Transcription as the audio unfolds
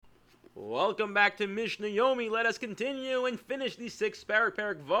Welcome back to Mishna Yomi. Let us continue and finish the 6th Perek,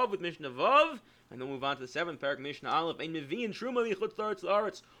 Perek Vav, with Mishnah Vav, and then move on to the 7th Perek, Mishnah Aleph. Ein mevi'in truma michutz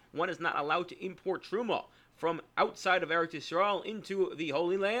la'aretz. One is not allowed to import truma from outside of Eretz Yisrael into the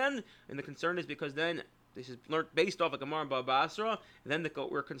Holy Land, and the concern is because then this is learned based off of Gemara and Baba Basra. Then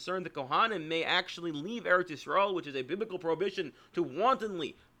we're concerned the Kohanim may actually leave Eretz Yisrael, which is a biblical prohibition to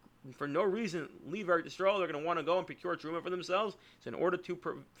wantonly, for no reason, leave Eretz Yisrael. They're going to want to go and procure truma for themselves. So in order to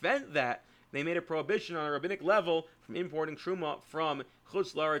prevent that, they made a prohibition on a rabbinic level from importing truma from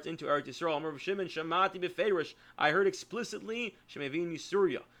Chutz La'aretz into Eretz Yisrael. Amar Rav Shimon, Shamati b'feirish. I heard explicitly, Shemevin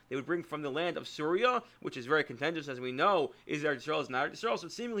Syria. They would bring from the land of Syria, which is very contentious, as we know, is Eretz Yisrael, is not Eretz Yisrael. So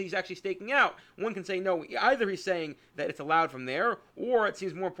seemingly he's actually staking out. One can say no, either he's saying that it's allowed from there, or it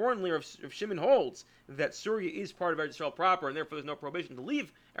seems more importantly, if Shimon holds that Syria is part of Eretz Yisrael proper, and therefore there's no prohibition to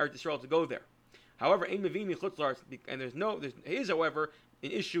leave Eretz Yisrael to go there. However, Ein Mevin Chutz La'aretz, and there is, however, an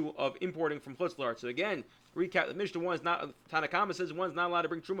issue of importing from Chutz La'aretz. So again, recap the Mishnah: one is not, Tanakama says one's not allowed to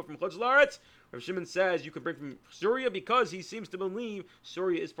bring truma from Chutz La'aretz. Rav Shimon says you can bring from Syria because he seems to believe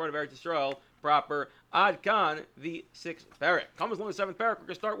Syria is part of Eretz Yisrael proper. Ad Kan, the 6th Perek. Comes along the 7th Perek. We're going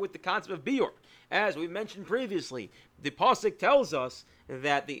to start with the concept of biur. As we mentioned previously, the pasuk tells us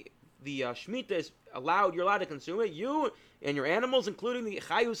that the Shemitah is allowed. You're allowed to consume it. You and your animals, including the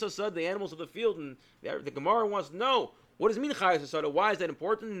Chayus Hasad, the animals of the field. And the Gemara wants to know, what does it mean Chayus Hasad? Why is that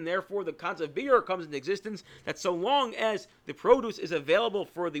important? And therefore, the concept of biur comes into existence. That so long as the produce is available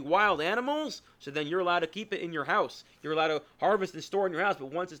for the wild animals, so then you're allowed to keep it in your house. You're allowed to harvest and store in your house.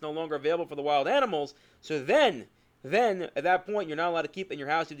 But once it's no longer available for the wild animals, so then at that point, you're not allowed to keep it in your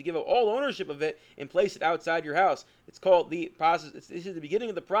house. You have to give up all ownership of it and place it outside your house. It's called the process. This is the beginning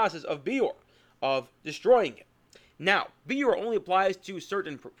of the process of biur, of destroying it. Now, biur only applies to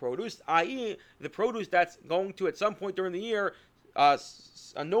certain produce, i.e., the produce that's going to, at some point during the year,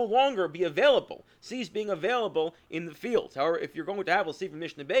 no longer be available, cease being available in the fields. However, if you're going to have, we'll see from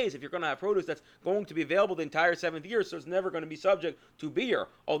Mishnah Beis, if you're going to have produce that's going to be available the entire 7th year, so it's never going to be subject to biur,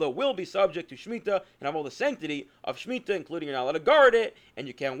 although it will be subject to Shemitah and have all the sanctity of Shemitah, including you're not allowed to guard it, and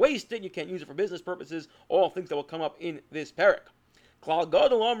you can't waste it, you can't use it for business purposes, all things that will come up in this Perek. Klal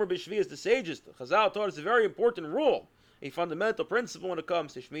Gadol Amar b'Shvius, the sages, the Chazal taught us a very important rule, a fundamental principle when it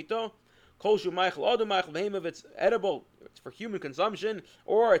comes to Shemitah. Kol shu meichel adu meichel behem, if it's edible, it's for human consumption,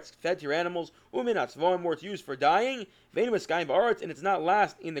 or it's fed to your animals, umin atzvoim, or it's used for dyeing, ve'enu eskayim ba'aretz, and it's not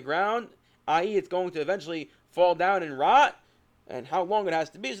last in the ground, i.e. it's going to eventually fall down and rot, and how long it has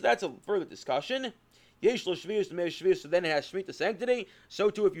to be, so that's a further discussion. Yesh lo shvius l'mei shvius, so then it has Shemitah sanctity,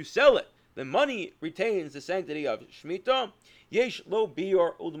 so too if you sell it, the money retains the sanctity of Shemitah. Yesh lo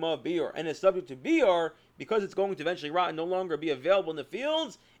biur udma biur, and it's subject to biur because it's going to eventually rot and no longer be available in the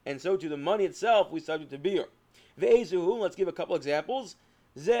fields, and so to the money itself we subject to biur. Ve'ezuhu, let's give a couple examples.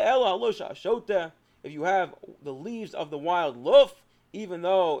 Ze'ela lo sha'ashota, if you have the leaves of the wild luf, even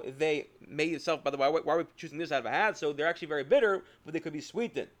though they made itself, by the way, why are we choosing this out of a hat? So they're actually very bitter, but they could be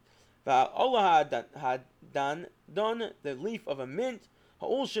sweetened. Va'olah hadan, the leaf of a mint,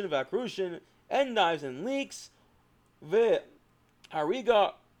 ha'ulshin va'akrushin, endives and leeks,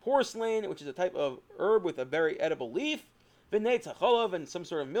 ve'hariga, porcelain, which is a type of herb with a very edible leaf, v'neit hacholav, and some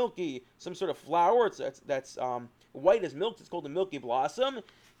sort of milky, some sort of flower that's white as milk. It's called a milky blossom.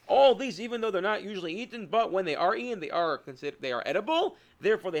 All these, even though they're not usually eaten, but when they are eaten, they are considered, they are edible.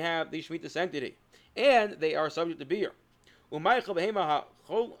 Therefore, they have the Shemitah sanctity, and they are subject to biur. Umaychel behema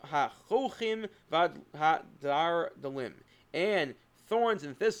hachochim v'adar dalim, and thorns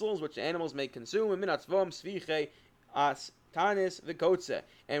and thistles which animals may consume. And minatzvom sviche as tanis v'kotze.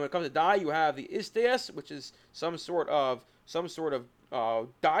 And when it comes to dye, you have the isteas, which is some sort of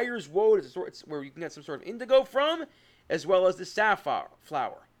dyer's woad. It's where you can get some sort of indigo from, as well as the sapphire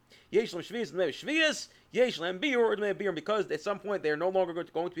flower. Yesh lem shvius l'mei shvius, yesh lem biur l'mei biur, because at some point they are no longer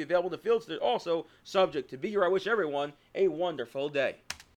going to be available in the fields. They're also subject to biur. I wish everyone a wonderful day.